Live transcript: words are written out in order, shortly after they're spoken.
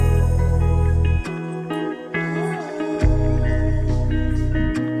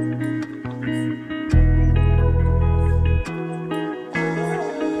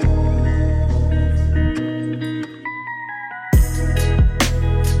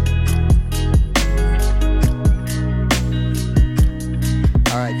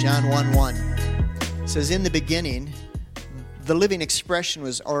1:1. It says, in the beginning, the living expression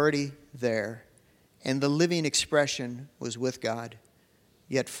was already there, and the living expression was with God,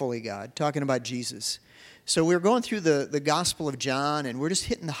 yet fully God. Talking about Jesus. So we're going through the Gospel of John, and we're just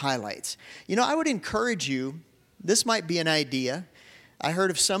hitting the highlights. You know, I would encourage you, this might be an idea. I heard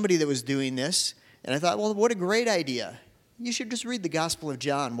of somebody that was doing this, and I thought, well, what a great idea. You should just read the Gospel of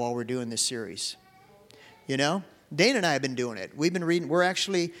John while we're doing this series. You know, Dana and I have been doing it. We've been reading,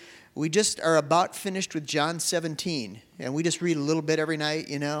 we just are about finished with John 17. And we just read a little bit every night,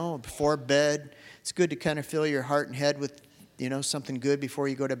 you know, before bed. It's good to kind of fill your heart and head with, you know, something good before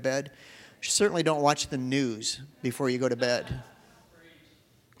you go to bed. Certainly don't watch the news before you go to bed.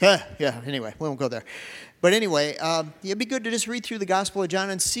 Yeah, anyway, we won't go there. But anyway, it'd be good to just read through the Gospel of John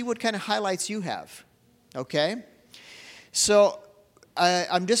and see what kind of highlights you have. Okay? So,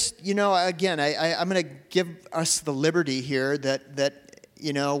 I'm just, you know, again, I'm going to give us the liberty here that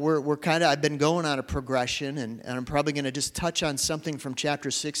you know, we're kind of, I've been going on a progression, and I'm probably going to just touch on something from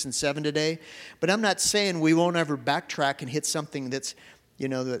chapter 6 and 7 today. But I'm not saying we won't ever backtrack and hit something that's, you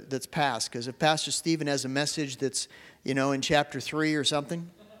know, that's past. Because if Pastor Stephen has a message that's, you know, in chapter 3 or something,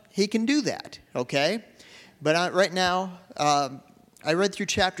 he can do that, okay? But right now, I read through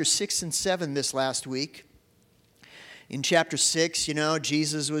chapter 6 and 7 this last week. In chapter 6, you know,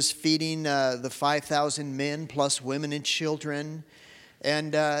 Jesus was feeding the 5,000 men plus women and children.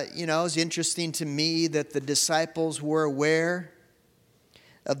 And, you know, it was interesting to me that the disciples were aware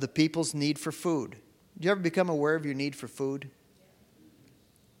of the people's need for food. Do you ever become aware of your need for food?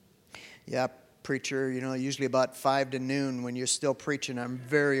 Yeah, preacher, you know, usually about 5 to noon when you're still preaching, I'm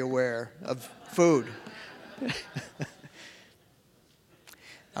very aware of food.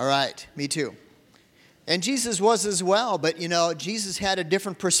 All right, me too. And Jesus was as well, but, you know, Jesus had a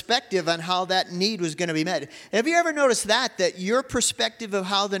different perspective on how that need was going to be met. Have you ever noticed that your perspective of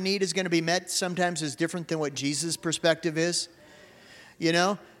how the need is going to be met sometimes is different than what Jesus' perspective is? You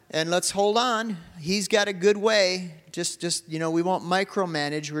know, and let's hold on. He's got a good way. Just you know, we won't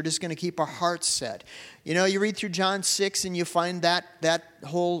micromanage. We're just going to keep our hearts set. You know, you read through John 6 and you find that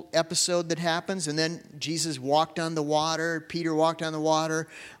whole episode that happens. And then Jesus walked on the water. Peter walked on the water.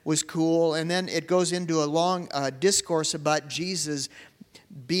 Was cool. And then it goes into a long discourse about Jesus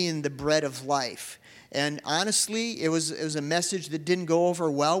being the bread of life. And honestly, it was a message that didn't go over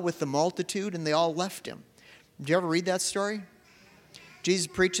well with the multitude, and they all left him. Did you ever read that story? Jesus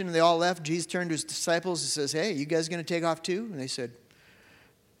preaching, and they all left. Jesus turned to his disciples and says, hey, you guys going to take off too? And they said,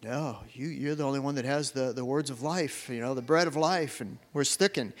 no, you're the only one that has the words of life, you know, the bread of life, and we're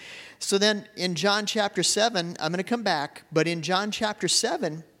sticking. So then in John chapter 7, I'm going to come back, but in John chapter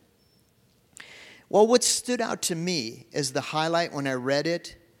 7, well, what stood out to me as the highlight when I read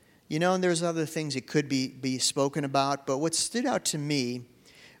it, you know, and there's other things it could be spoken about, but what stood out to me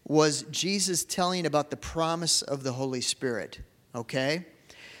was Jesus telling about the promise of the Holy Spirit. Okay,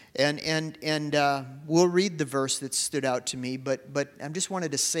 and we'll read the verse that stood out to me, but I just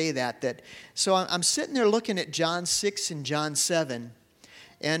wanted to say that. So I'm sitting there looking at John 6 and John 7,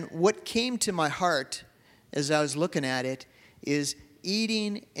 and what came to my heart as I was looking at it is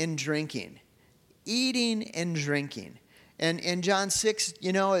eating and drinking. Eating and drinking. And in John 6,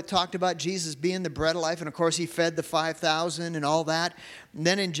 you know, it talked about Jesus being the bread of life. And, of course, he fed the 5,000 and all that. And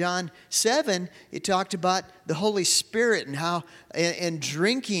then in John 7, it talked about the Holy Spirit and how, and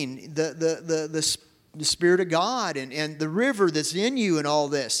drinking the Spirit of God and the river that's in you and all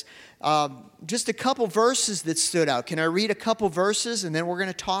this. Just a couple verses that stood out. Can I read a couple verses? And then we're going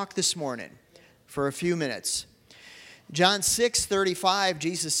to talk this morning for a few minutes. John 6:35,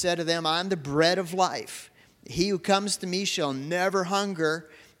 Jesus said to them, I'm the bread of life. He who comes to me shall never hunger,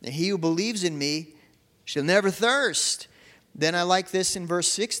 and he who believes in me shall never thirst. Then I like this in verse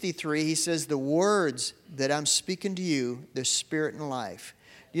 63. He says, the words that I'm speaking to you, they're spirit and life.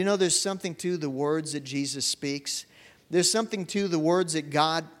 Do you know there's something to the words that Jesus speaks? There's something to the words that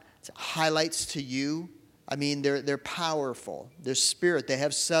God highlights to you. I mean, they're powerful. They're spirit. They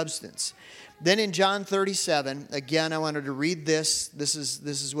have substance. Then in John 37, again, I wanted to read this. This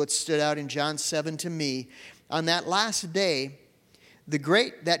is what stood out in John 7 to me. On that last day, that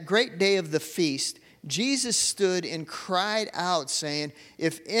great day of the feast, Jesus stood and cried out, saying,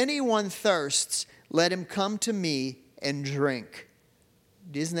 if anyone thirsts, let him come to me and drink.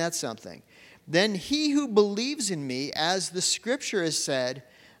 Isn't that something? Then he who believes in me, as the scripture has said,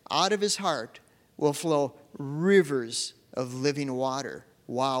 out of his heart will flow rivers of living water.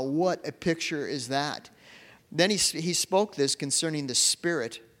 Wow, what a picture is that. Then he spoke this concerning the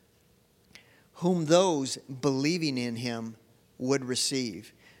Spirit, whom those believing in him would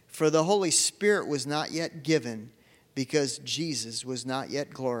receive. For the Holy Spirit was not yet given, because Jesus was not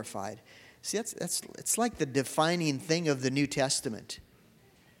yet glorified. See, it's like the defining thing of the New Testament.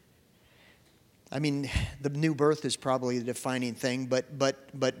 I mean, the new birth is probably the defining thing,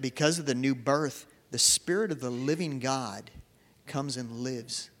 but because of the new birth, the Spirit of the living God comes and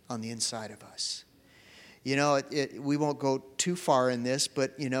lives on the inside of us. You know, we won't go too far in this,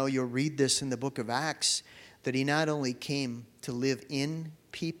 but, you know, you'll read this in the book of Acts, that he not only came to live in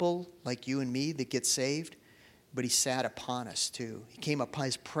people like you and me that get saved, but he sat upon us too. He came upon,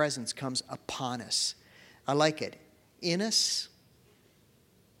 his presence comes upon us. I like it. In us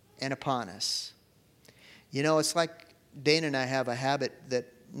and upon us. You know, it's like Dana and I have a habit that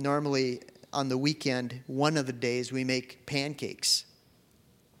normally on the weekend, one of the days, we make pancakes.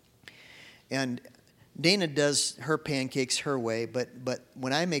 And Dana does her pancakes her way, but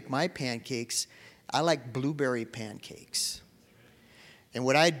when I make my pancakes, I like blueberry pancakes. And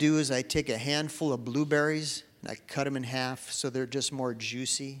what I do is I take a handful of blueberries and I cut them in half so they're just more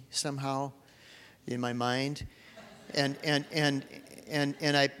juicy somehow in my mind. And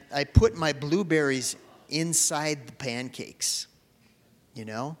I put my blueberries inside the pancakes, you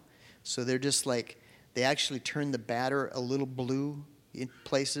know? So they're just like, they actually turn the batter a little blue in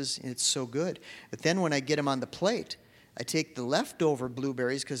places, and it's so good. But then when I get them on the plate, I take the leftover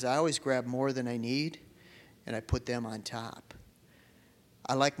blueberries, because I always grab more than I need, and I put them on top.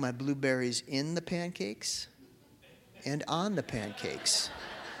 I like my blueberries in the pancakes and on the pancakes.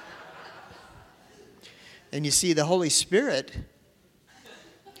 And you see, the Holy Spirit,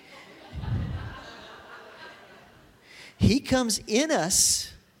 he comes in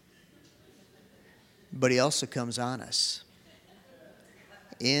us, but he also comes on us.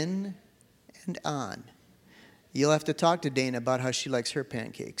 In and on. You'll have to talk to Dana about how she likes her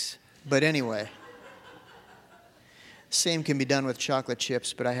pancakes. But anyway, same can be done with chocolate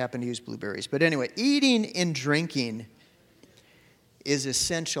chips, but I happen to use blueberries. But anyway, eating and drinking is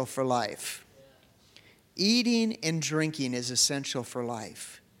essential for life. Eating and drinking is essential for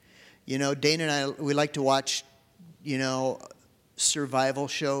life. You know, Dana and I, we like to watch, you know, survival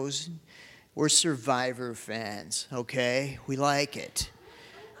shows. We're Survivor fans, okay? We like it.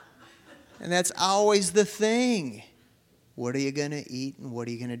 And that's always the thing. What are you going to eat and what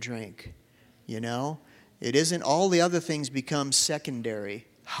are you going to drink? You know? It isn't all the other things become secondary.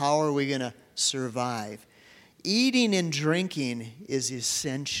 How are we going to survive? Eating and drinking is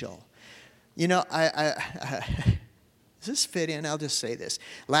essential. You know, does this fit in? I'll just say this.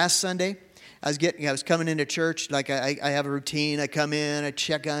 Last Sunday, I was coming into church. Like I have a routine. I come in, I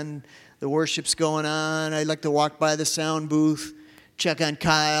check on the worship's going on. I like to walk by the sound booth, check on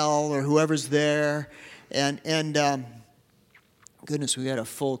Kyle or whoever's there. And goodness, we got a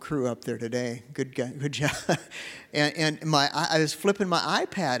full crew up there today. Good job. And I was flipping my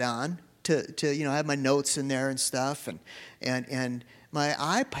iPad on to you know, have my notes in there and stuff, and my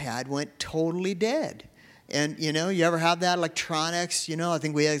iPad went totally dead. And, you know, you ever have that electronics? You know, I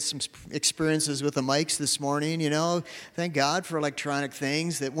think we had some experiences with the mics this morning, you know. Thank God for electronic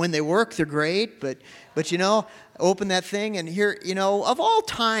things that when they work, they're great. But you know, open that thing and here, you know, of all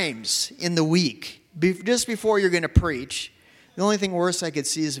times in the week, just before you're going to preach, the only thing worse I could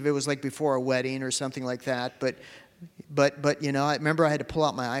see is if it was like before a wedding or something like that. But you know, I remember I had to pull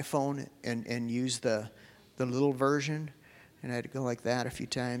out my iPhone and use the little version. And I had to go like that a few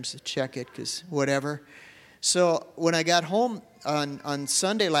times to check it, because whatever. So when I got home on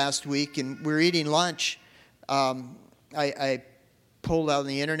Sunday last week and we were eating lunch, I pulled out on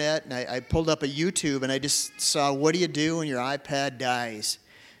the internet and I pulled up a YouTube and I just saw, what do you do when your iPad dies?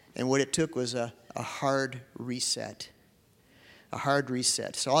 And what it took was a hard reset. A hard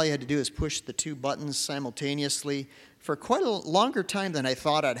reset. So all you had to do is push the two buttons simultaneously for quite a longer time than I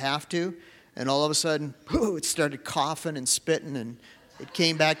thought I'd have to. And all of a sudden, it started coughing and spitting, and it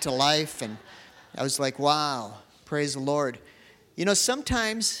came back to life. And I was like, wow, praise the Lord. You know,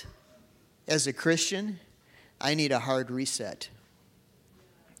 sometimes as a Christian, I need a hard reset.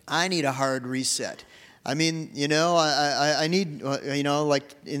 I need a hard reset. I mean, you know, I need, you know,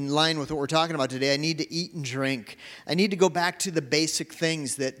 like in line with what we're talking about today, I need to eat and drink. I need to go back to the basic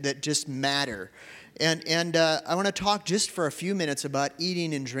things that just matter. And I want to talk just for a few minutes about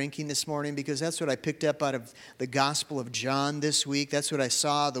eating and drinking this morning, because that's what I picked up out of the Gospel of John this week. That's what I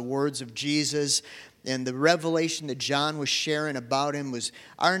saw, the words of Jesus. And the revelation that John was sharing about him was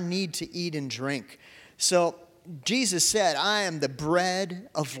our need to eat and drink. So Jesus said, I am the bread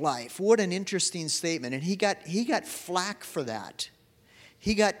of life. What an interesting statement. And he got flack for that.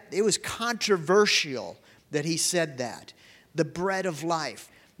 It was controversial that he said that. The bread of life.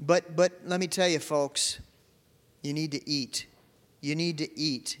 But let me tell you, folks, you need to eat. You need to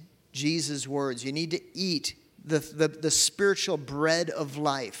eat Jesus' words. You need to eat the spiritual bread of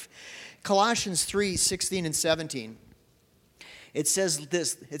life. Colossians 3:16 and 17. It says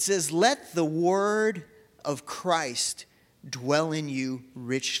this. It says, "Let the word of Christ dwell in you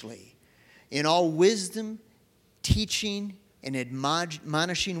richly, in all wisdom, teaching and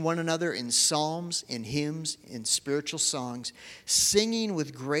admonishing one another in psalms and hymns and spiritual songs, singing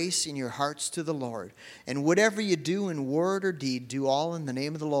with grace in your hearts to the Lord. And whatever you do in word or deed, do all in the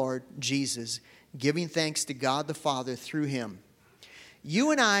name of the Lord Jesus, giving thanks to God the Father through him."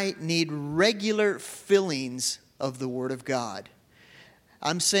 You and I need regular fillings of the Word of God.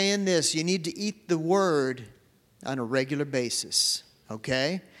 I'm saying this, you need to eat the Word on a regular basis,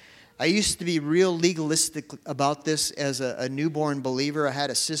 okay? I used to be real legalistic about this as a newborn believer. I had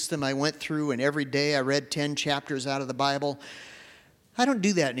a system I went through, and every day I read 10 chapters out of the Bible. I don't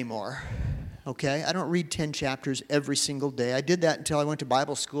do that anymore, okay? I don't read 10 chapters every single day. I did that until I went to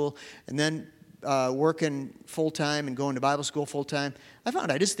Bible school, and then working full-time and going to Bible school full-time, I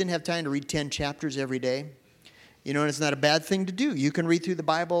found I just didn't have time to read 10 chapters every day. You know, and it's not a bad thing to do. You can read through the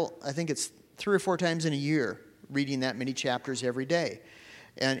Bible, I think it's 3 or 4 times in a year, reading that many chapters every day.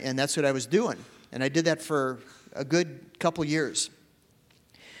 And that's what I was doing. And I did that for a good couple years.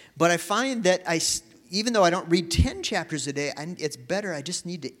 But I find that even though I don't read 10 chapters a day, it's better. I just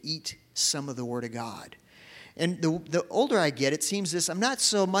need to eat some of the Word of God. And the older I get, it seems this, I'm not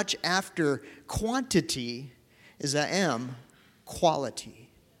so much after quantity as I am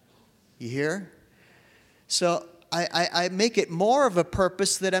quality. You hear? So I make it more of a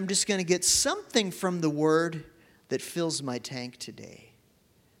purpose that I'm just going to get something from the Word that fills my tank today.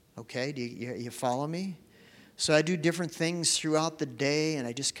 Okay, do you follow me? So I do different things throughout the day, and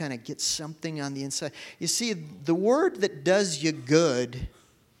I just kind of get something on the inside. You see, the word that does you good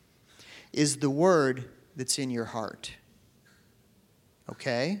is the word that's in your heart.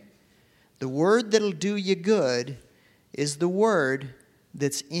 Okay? The word that'll do you good is the word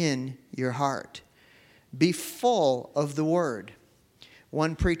that's in your heart. Be full of the word.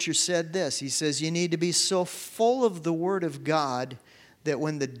 One preacher said this. He says, you need to be so full of the word of God that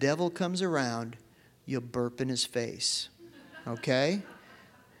when the devil comes around, you'll burp in his face. Okay?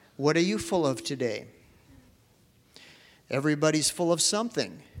 What are you full of today? Everybody's full of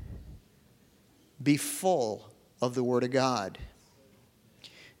something. Be full of the Word of God.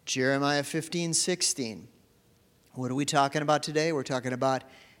 Jeremiah 15:16. What are we talking about today? We're talking about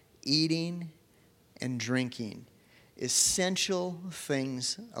eating and drinking. Essential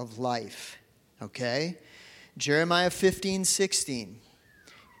things of life. Okay? Jeremiah 15:16.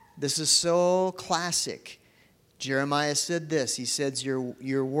 This is so classic. Jeremiah said this. He says,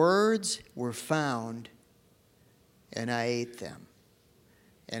 your words were found, and I ate them.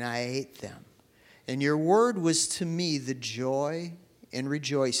 And I ate them. And your word was to me the joy and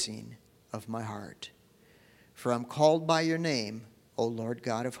rejoicing of my heart. For I'm called by your name, O Lord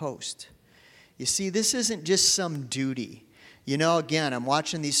God of hosts. You see, this isn't just some duty. You know, again, I'm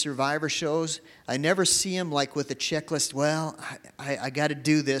watching these Survivor shows. I never see them like with a checklist. Well, I got to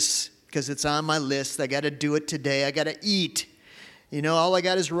do this because it's on my list. I got to do it today. I got to eat. You know, all I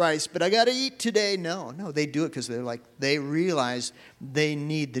got is rice, but I got to eat today. No, they do it because they realize they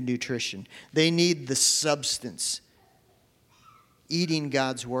need the nutrition. They need the substance. Eating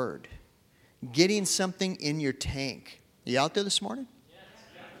God's Word. Getting something in your tank. You out there this morning?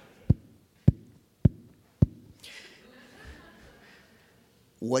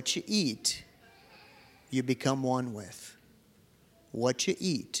 What you eat, you become one with. What you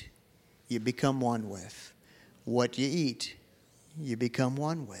eat, you become one with. What you eat, you become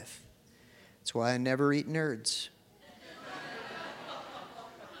one with. That's why I never eat nerds.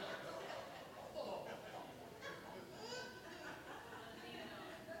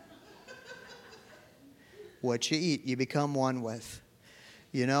 What you eat, you become one with.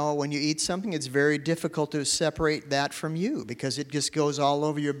 You know, when you eat something, it's very difficult to separate that from you because it just goes all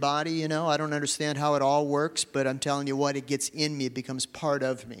over your body, you know. I don't understand how it all works, but I'm telling you what, it gets in me. It becomes part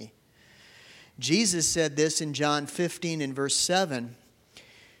of me. Jesus said this in John 15 and verse 7.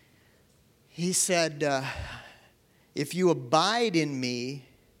 He said, if you abide in me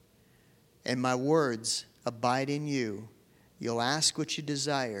and my words abide in you, you'll ask what you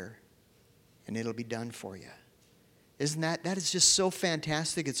desire and it'll be done for you. Isn't that is just so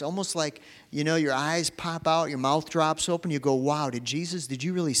fantastic? It's almost like, you know, your eyes pop out, your mouth drops open, you go, wow, did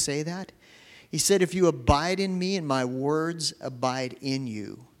you really say that? He said, if you abide in me and my words abide in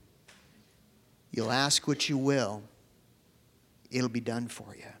you, you'll ask what you will, it'll be done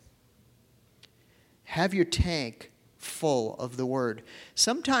for you. Have your tank full of the Word.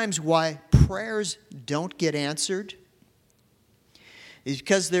 Sometimes why prayers don't get answered is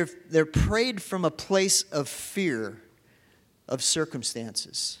because they're prayed from a place of fear of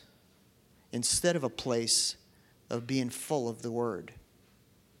circumstances instead of a place of being full of the Word.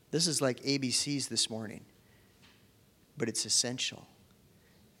 This is like ABCs this morning, but it's essential.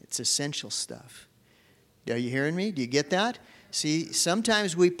 It's essential stuff. Are you hearing me? Do you get that? See,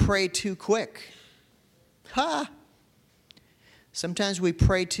 sometimes we pray too quick. Sometimes we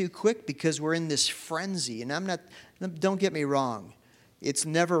pray too quick because we're in this frenzy. And don't get me wrong. It's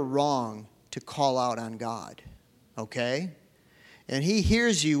never wrong to call out on God. Okay? And He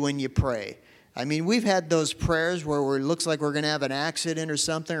hears you when you pray. I mean, we've had those prayers where it looks like we're going to have an accident or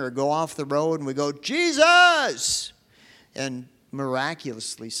something or go off the road and we go, Jesus! And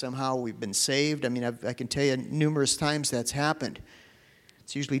miraculously, somehow we've been saved. I mean, I can tell you numerous times that's happened.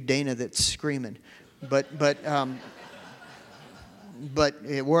 It's usually Dana that's screaming. But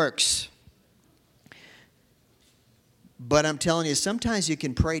it works. But I'm telling you, sometimes you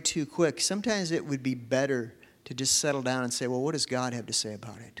can pray too quick. Sometimes it would be better to just settle down and say, well, what does God have to say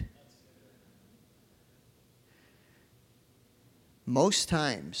about it? Most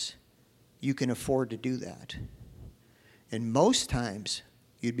times, you can afford to do that. And most times,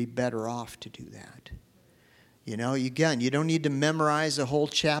 you'd be better off to do that. You know, again, you don't need to memorize a whole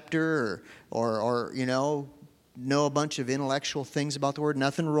chapter or know a bunch of intellectual things about the Word.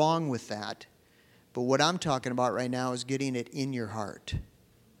 Nothing wrong with that. But what I'm talking about right now is getting it in your heart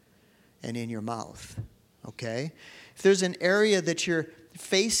and in your mouth. Okay? If there's an area that you're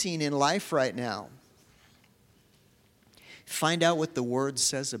facing in life right now, find out what the Word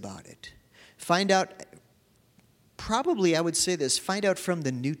says about it. Find out, probably I would say this, find out from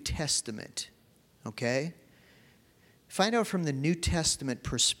the New Testament. Okay? Find out from the New Testament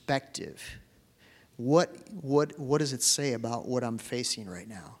perspective. What does it say about what I'm facing right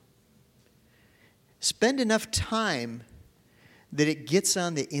now? Spend enough time that it gets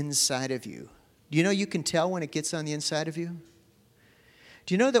on the inside of you. Do you know you can tell when it gets on the inside of you?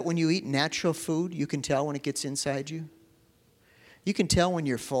 Do you know that when you eat natural food, you can tell when it gets inside you? You can tell when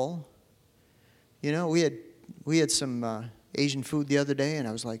you're full. You know, we had some Asian food the other day, and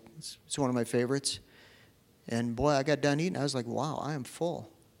I was like, it's one of my favorites. And boy, I got done eating. I was like, wow, I am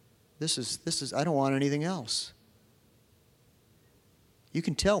full. This is. I don't want anything else. You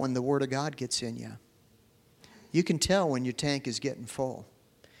can tell when the Word of God gets in you. You can tell when your tank is getting full.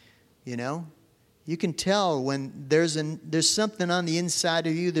 You know? You can tell when there's something on the inside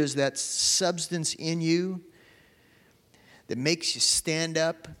of you, there's that substance in you that makes you stand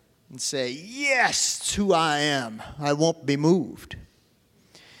up and say, yes, it's who I am. I won't be moved.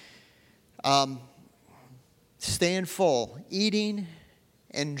 Staying full, eating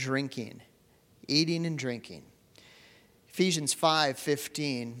and drinking. Eating and drinking. Ephesians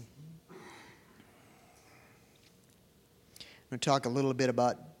 5:15. I'm going to talk a little bit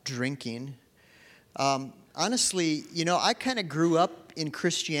about drinking. Honestly, you know, I kind of grew up in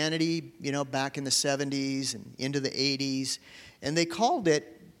Christianity, you know, back in the 70s and into the 80s. And they called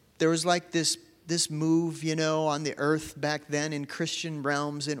it, there was like this move, you know, on the earth back then in Christian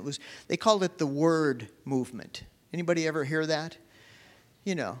realms. And they called it the Word movement. Anybody ever hear that?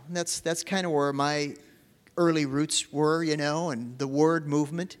 You know, that's kind of where my early roots were, you know, and the Word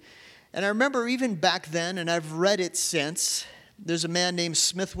movement. And I remember even back then, and I've read it since, there's a man named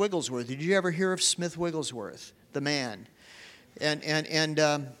Smith Wigglesworth. Did you ever hear of Smith Wigglesworth, the man? And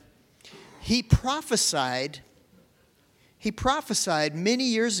he prophesied many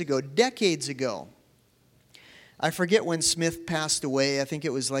years ago, decades ago. I forget when Smith passed away. I think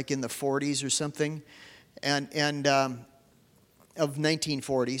it was like in the 40s or something, and of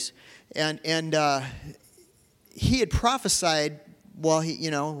 1940s. And he had prophesied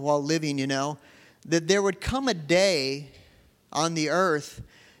while living, you know, that there would come a day on the earth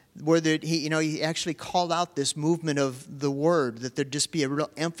where he actually called out this movement of the Word, that there'd just be a real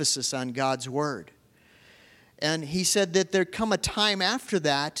emphasis on God's Word. And he said that there'd come a time after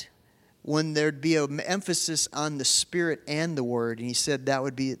that when there'd be an emphasis on the Spirit and the Word. And he said that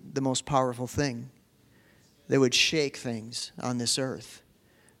would be the most powerful thing. They would shake things on this earth.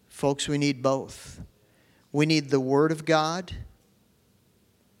 Folks, we need both. We need the Word of God,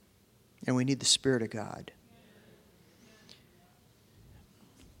 and we need the Spirit of God.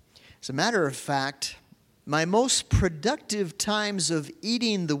 As a matter of fact, my most productive times of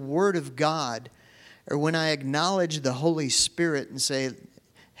eating the Word of God are when I acknowledge the Holy Spirit and say,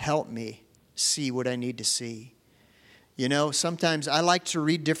 help me see what I need to see. You know, sometimes I like to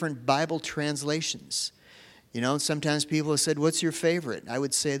read different Bible translations. You know, sometimes people have said, what's your favorite? I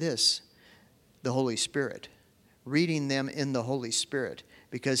would say this, the Holy Spirit. Reading them in the Holy Spirit,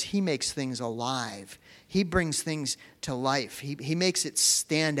 because He makes things alive. He brings things to life. He makes it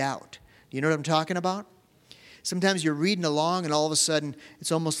stand out. Do you know what I'm talking about? Sometimes you're reading along and all of a sudden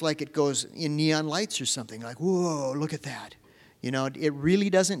it's almost like it goes in neon lights or something. Like, whoa, look at that. You know, it really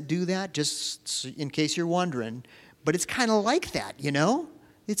doesn't do that, just in case you're wondering. But it's kind of like that, you know?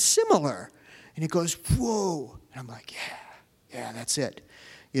 It's similar. And it goes, whoa. And I'm like, yeah, that's it.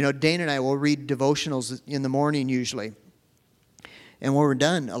 You know, Dana and I will read devotionals in the morning usually. And when we're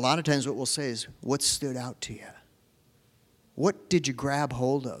done, a lot of times what we'll say is, what stood out to you? What did you grab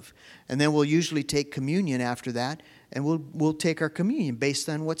hold of? And then we'll usually take communion after that, and we'll take our communion based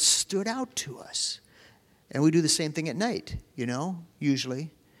on what stood out to us. And we do the same thing at night, you know,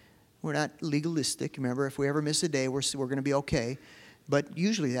 usually. We're not legalistic. Remember, if we ever miss a day, we're going to be okay. But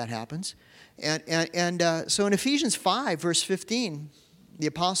usually that happens. And so in Ephesians 5, verse 15, the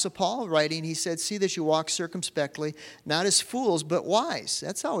Apostle Paul writing, he said, see that you walk circumspectly, not as fools, but wise.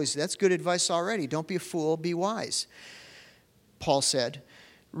 That's good advice already. Don't be a fool, be wise. Paul said,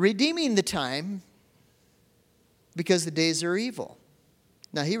 redeeming the time because the days are evil.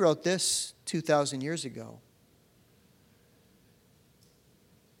 Now, he wrote this 2,000 years ago.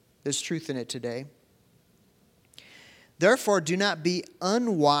 There's truth in it today. Therefore, do not be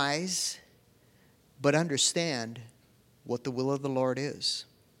unwise, but understand what the will of the Lord is.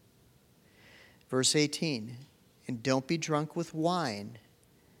 Verse 18, and don't be drunk with wine,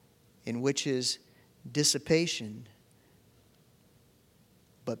 in which is dissipation,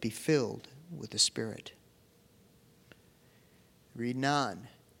 but be filled with the Spirit. Reading on,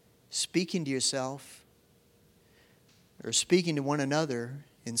 speaking to yourself, or speaking to one another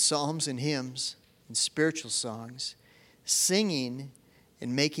in psalms and hymns and spiritual songs, singing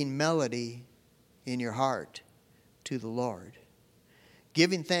and making melody in your heart to the Lord,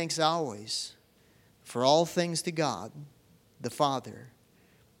 giving thanks always for all things to God, the Father,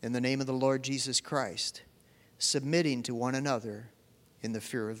 in the name of the Lord Jesus Christ, submitting to one another in the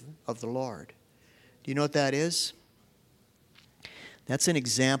fear of the Lord. Do you know what that is? That's an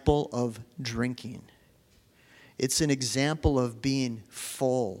example of drinking. It's an example of being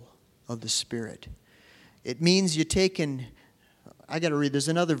full of the Spirit. It means you're taking, I got to read, there's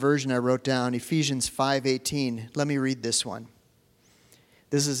another version I wrote down, Ephesians 5:18. Let me read this one.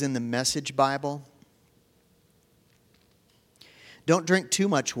 This is in the Message Bible. Don't drink too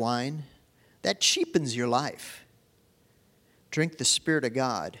much wine. That cheapens your life. Drink the Spirit of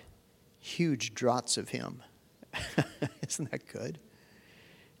God, huge draughts of Him. Isn't that good?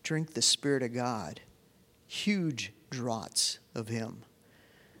 Drink the Spirit of God, huge draughts of Him.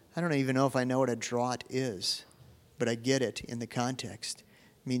 I don't even know if I know what a draught is, but I get it in the context.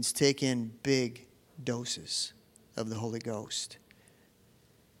 It means take in big doses of the Holy Ghost.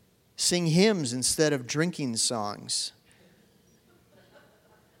 Sing hymns instead of drinking songs.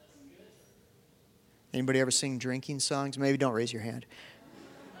 Anybody ever sing drinking songs? Maybe don't raise your hand.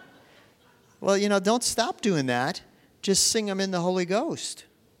 Well, you know, don't stop doing that. Just sing them in the Holy Ghost.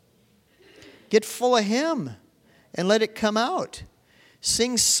 Get full of Him and let it come out.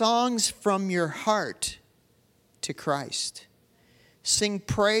 Sing songs from your heart to Christ. Sing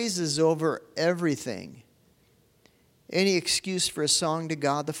praises over everything. Any excuse for a song to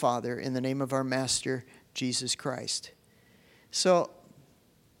God the Father in the name of our Master, Jesus Christ. So,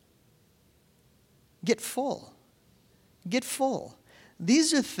 get full. Get full.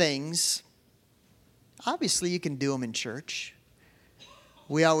 These are things, obviously you can do them in church.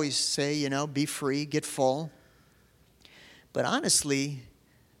 We always say, you know, be free, get full. But honestly,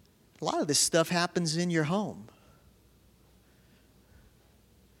 a lot of this stuff happens in your home.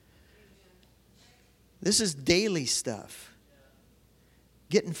 This is daily stuff.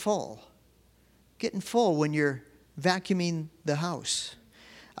 Getting full. Getting full when you're vacuuming the house.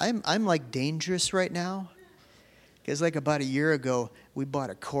 I'm like dangerous right now. Because like about a year ago, we bought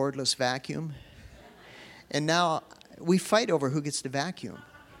a cordless vacuum. And now we fight over who gets to vacuum.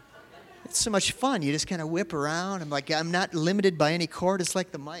 It's so much fun. You just kind of whip around. I'm not limited by any cord. It's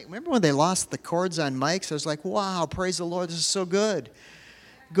like the mic. Remember when they lost the cords on mics? I was like, wow, praise the Lord, this is so good.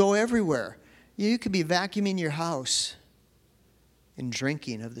 Go everywhere. You could be vacuuming your house and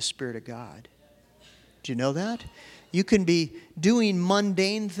drinking of the Spirit of God. Do you know that? You can be doing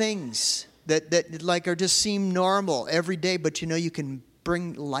mundane things that like are just seem normal every day, but you know you can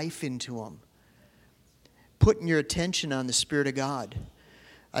bring life into them. Putting your attention on the Spirit of God.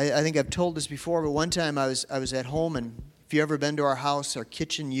 I think I've told this before, but one time I was at home, and if you've ever been to our house, our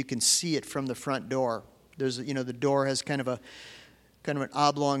kitchen, you can see it from the front door. There's, you know, the door has kind of an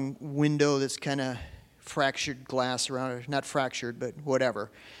oblong window that's kind of fractured glass around it. Not fractured, but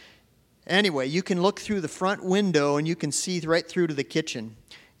whatever. Anyway, you can look through the front window and you can see right through to the kitchen.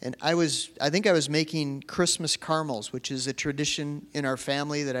 And I think I was making Christmas caramels, which is a tradition in our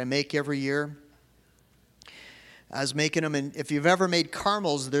family that I make every year. I was making them, and if you've ever made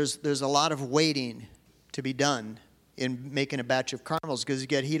caramels, there's a lot of waiting to be done in making a batch of caramels, because you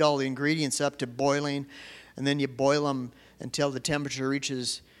got to heat all the ingredients up to boiling, and then you boil them until the temperature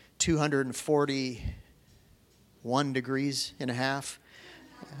reaches 241 degrees and a half,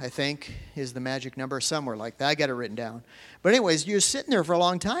 I think, is the magic number, somewhere like that. I got it written down. But anyways, you're sitting there for a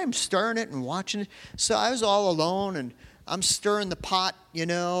long time stirring it and watching it. So I was all alone, and I'm stirring the pot,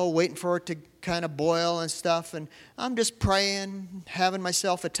 waiting for it to kind of boil and stuff. And I'm just praying, having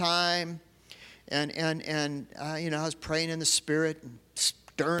myself a time. And I was praying in the Spirit and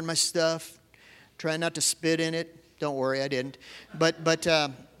stirring my stuff, trying not to spit in it. Don't worry, I didn't. But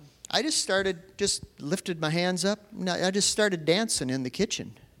I just lifted my hands up. I just started dancing in the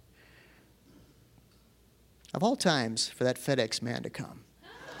kitchen. Of all times, for that FedEx man to come.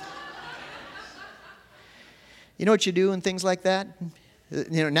 You know what you do in things like that?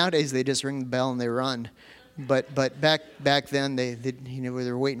 Nowadays they just ring the bell and they run. But back then they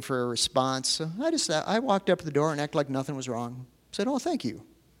were waiting for a response. So I walked up to the door and acted like nothing was wrong. Said, "Oh, thank you."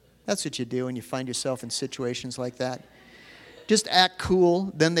 That's what you do when you find yourself in situations like that. Just act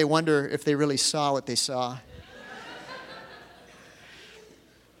cool. Then they wonder if they really saw what they saw.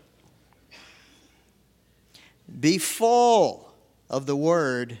 Be full of the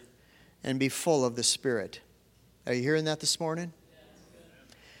Word and be full of the Spirit. Are you hearing that this morning?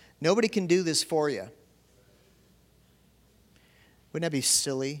 Nobody can do this for you. Wouldn't that be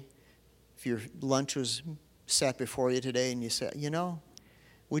silly if your lunch was sat before you today and you said,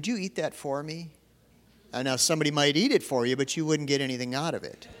 would you eat that for me? I know somebody might eat it for you, but you wouldn't get anything out of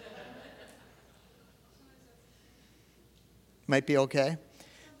it. Might be okay?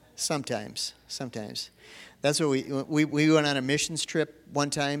 Sometimes. That's what we went on a missions trip one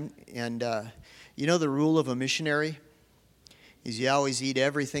time, and the rule of a missionary is you always eat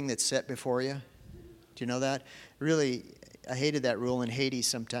everything that's set before you. Do you know that? Really, I hated that rule in Haiti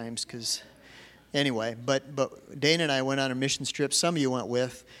sometimes because, anyway, but Dana and I went on a missions trip. Some of you went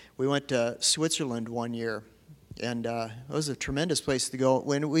with. We went to Switzerland one year, and it was a tremendous place to go.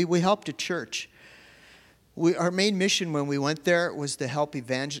 When we helped a church. Our main mission when we went there was to help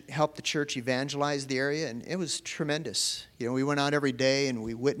the church evangelize the area, and it was tremendous. We went out every day, and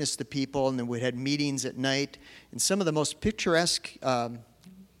we witnessed the people, and then we had meetings at night. In some of the most picturesque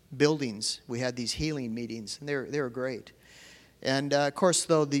buildings, we had these healing meetings, and they were great. And, of course,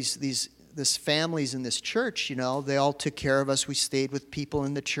 though, these families in this church, they all took care of us. We stayed with people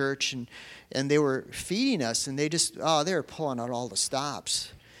in the church, and they were feeding us, and they were pulling out all the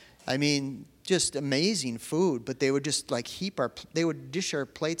stops. I mean, just amazing food, but they would just they would dish our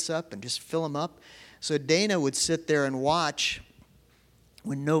plates up and just fill them up. So Dana would sit there and watch.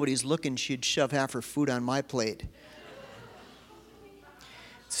 When nobody's looking, she'd shove half her food on my plate.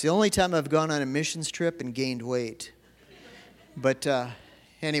 It's the only time I've gone on a missions trip and gained weight. But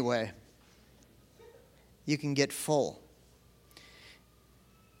anyway, you can get full.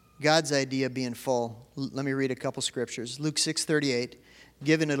 God's idea of being full. Let me read a couple scriptures. Luke 6:38.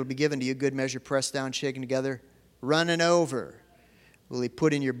 Given, it'll be given to you, good measure, pressed down, shaken together, running over, will He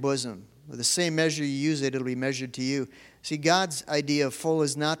put in your bosom. With the same measure you use it, it'll be measured to you. See, God's idea of full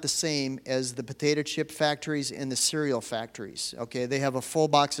is not the same as the potato chip factories and the cereal factories. Okay, they have a full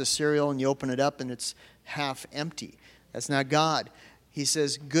box of cereal, and you open it up, and it's half empty. That's not God. He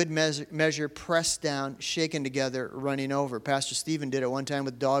says, good measure, pressed down, shaken together, running over. Pastor Stephen did it one time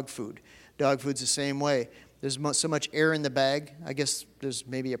with dog food. Dog food's the same way. There's so much air in the bag. I guess there's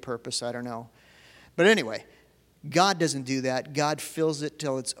maybe a purpose. I don't know. But anyway, God doesn't do that. God fills it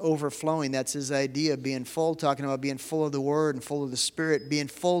till it's overflowing. That's His idea of being full, talking about being full of the Word and full of the Spirit, being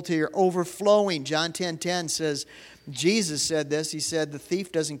full till you're overflowing. John 10:10 says, Jesus said this. He said, the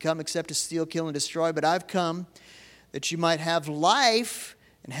thief doesn't come except to steal, kill, and destroy, but I've come that you might have life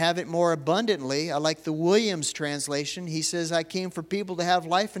and have it more abundantly. I like the Williams translation. He says, I came for people to have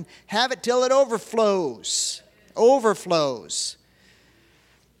life and have it till it overflows. Overflows.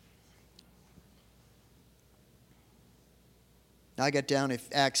 I got down if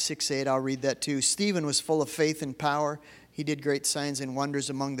Acts 6:8. I'll read that too. Stephen was full of faith and power. He did great signs and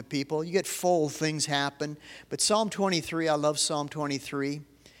wonders among the people. You get full, things happen. But Psalm 23, I love Psalm 23.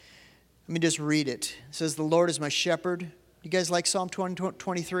 Let me just read it. It says, the Lord is my shepherd. You guys like Psalm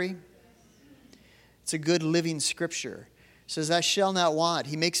 23? It's a good living scripture. It says, I shall not want.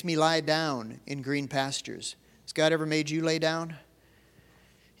 He makes me lie down in green pastures. Has God ever made you lay down?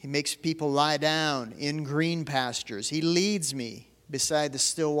 He makes people lie down in green pastures. He leads me beside the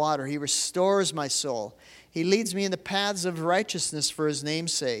still water. He restores my soul. He leads me in the paths of righteousness for his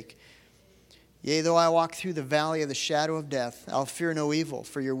name's sake. Yea, though I walk through the valley of the shadow of death, I'll fear no evil,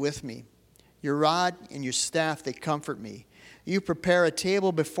 for you're with me. Your rod and your staff, they comfort me. You prepare a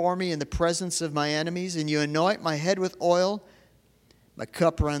table before me in the presence of my enemies, and you anoint my head with oil. My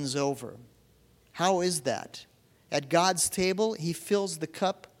cup runs over. How is that? At God's table, he fills the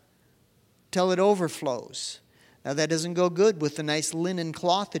cup till it overflows. Now, that doesn't go good with the nice linen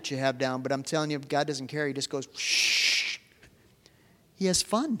cloth that you have down, but I'm telling you, God doesn't care. He just goes, shh. He has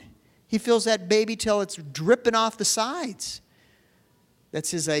fun. He fills that baby till it's dripping off the sides. That's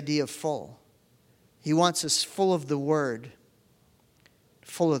his idea of full. He wants us full of the Word,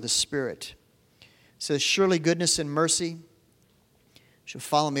 full of the Spirit. It says, surely goodness and mercy shall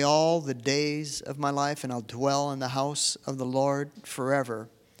follow me all the days of my life, and I'll dwell in the house of the Lord forever.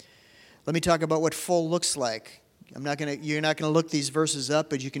 Let me talk about what full looks like. You're not going to look these verses up,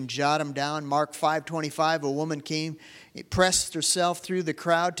 but you can jot them down. Mark 5:25, a woman came, pressed herself through the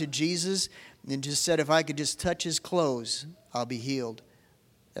crowd to Jesus, and just said, if I could just touch his clothes, I'll be healed.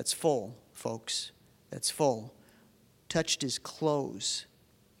 That's full, folks. That's full. Touched his clothes,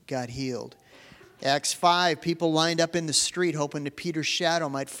 got healed. Acts 5, people lined up in the street hoping that Peter's shadow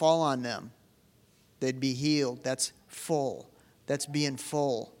might fall on them. They'd be healed. That's full. That's being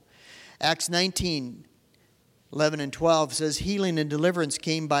full. Acts 19, 11 and 12 says, healing and deliverance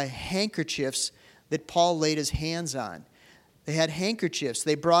came by handkerchiefs that Paul laid his hands on. They had handkerchiefs.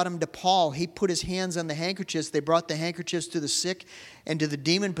 They brought them to Paul. He put his hands on the handkerchiefs. They brought the handkerchiefs to the sick and to the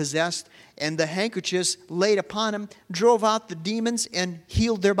demon-possessed, and the handkerchiefs laid upon them, drove out the demons, and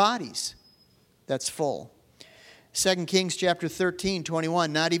healed their bodies. That's full. 2 Kings chapter 13,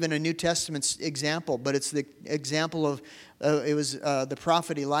 21, not even a New Testament example, but it's the example of, the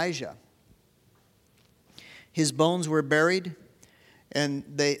prophet Elijah. His bones were buried, and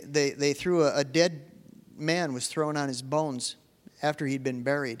they threw a dead man was thrown on his bones after he'd been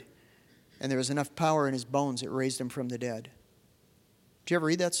buried. And there was enough power in his bones, it raised him from the dead. Did you ever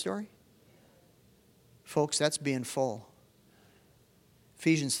read that story? Folks, that's being full.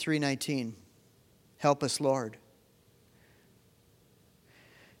 Ephesians 3:19. Help us, Lord.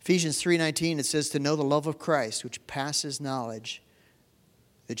 Ephesians 3:19, it says, to know the love of Christ, which passes knowledge,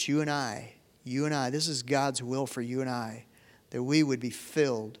 that you and I, this is God's will for you and I, that we would be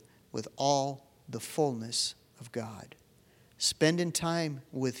filled with all the fullness of God. Spending time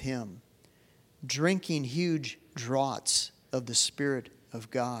with him. Drinking huge draughts of the Spirit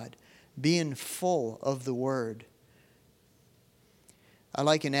of God. Being full of the Word. I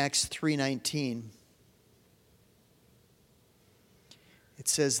like in Acts 3:19, it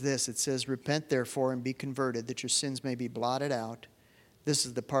says this, it says, repent therefore and be converted, that your sins may be blotted out. This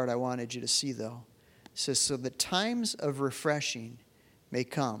is the part I wanted you to see, though. It says, so that times of refreshing may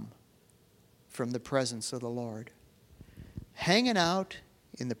come from the presence of the Lord. Hanging out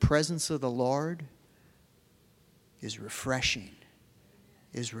in the presence of the Lord is refreshing.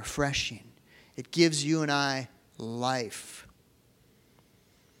 It gives you and I life.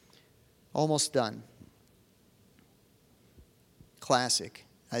 Almost done. Classic.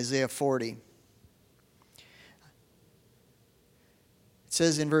 Isaiah 40. It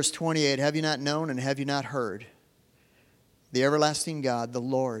says in verse 28, have you not known and have you not heard? The everlasting God, the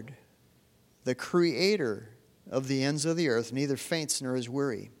Lord, the creator of the ends of the earth, neither faints nor is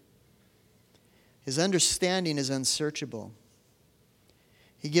weary. His understanding is unsearchable.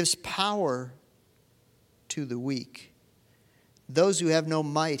 He gives power to the weak. Those who have no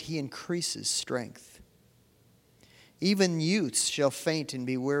might, he increases strength. Even youths shall faint and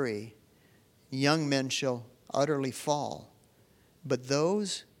be weary. Young men shall utterly fall. But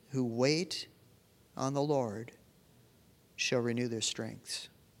those who wait on the Lord shall renew their strength.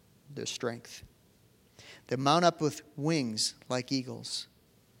 They mount up with wings like eagles.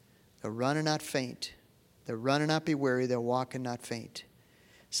 They'll run and not faint. They'll run and not be weary. They'll walk and not faint.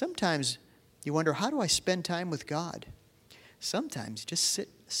 Sometimes you wonder, how do I spend time with God? Sometimes just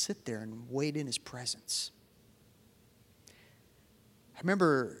sit there and wait in his presence. I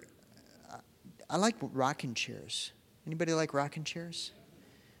remember, I like rocking chairs. Anybody like rocking chairs?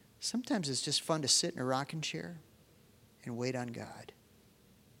 Sometimes it's just fun to sit in a rocking chair and wait on God.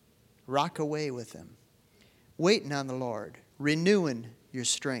 Rock away with him. Waiting on the Lord. Renewing your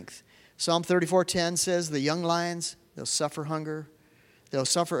strength. Psalm 34:10 says, the young lions, they'll suffer hunger.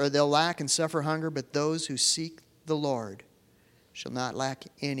 They'll lack and suffer hunger, but those who seek the Lord shall not lack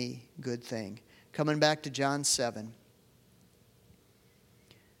any good thing. Coming back to John 7,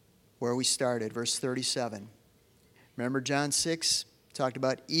 where we started, verse 37. Remember John 6 talked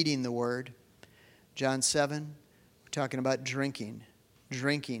about eating the word. John 7, we're talking about drinking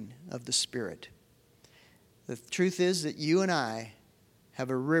of the Spirit. The truth is that you and I have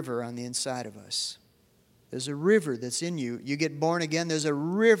a river on the inside of us. There's a river that's in you. You get born again, there's a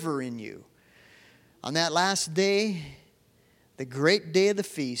river in you. On that last day, the great day of the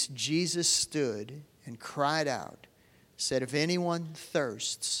feast, Jesus stood and cried out, said, if anyone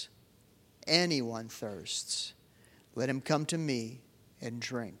thirsts, let him come to me and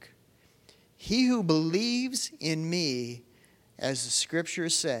drink. He who believes in me, as the Scripture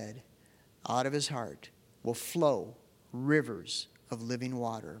said, out of his heart will flow rivers of living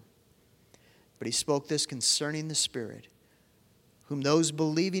water. But he spoke this concerning the Spirit, whom those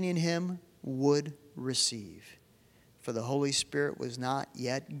believing in him would receive. For the Holy Spirit was not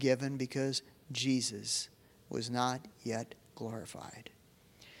yet given because Jesus was not yet glorified.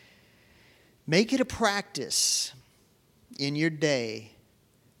 Make it a practice in your day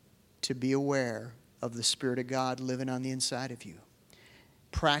to be aware of the Spirit of God living on the inside of you.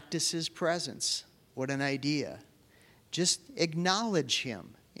 Practice His presence. What an idea. Just acknowledge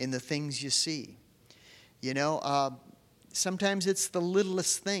Him in the things you see. You know, sometimes it's the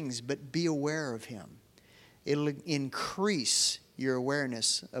littlest things, but be aware of Him. It'll increase your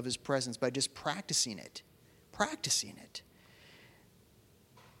awareness of His presence by just practicing it. Practicing it.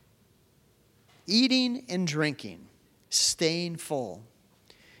 Eating and drinking, staying full.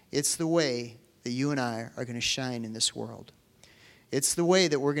 It's the way that you and I are going to shine in this world. It's the way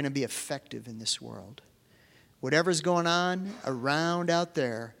that we're going to be effective in this world. Whatever's going on around out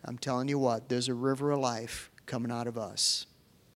there, I'm telling you what, there's a river of life coming out of us.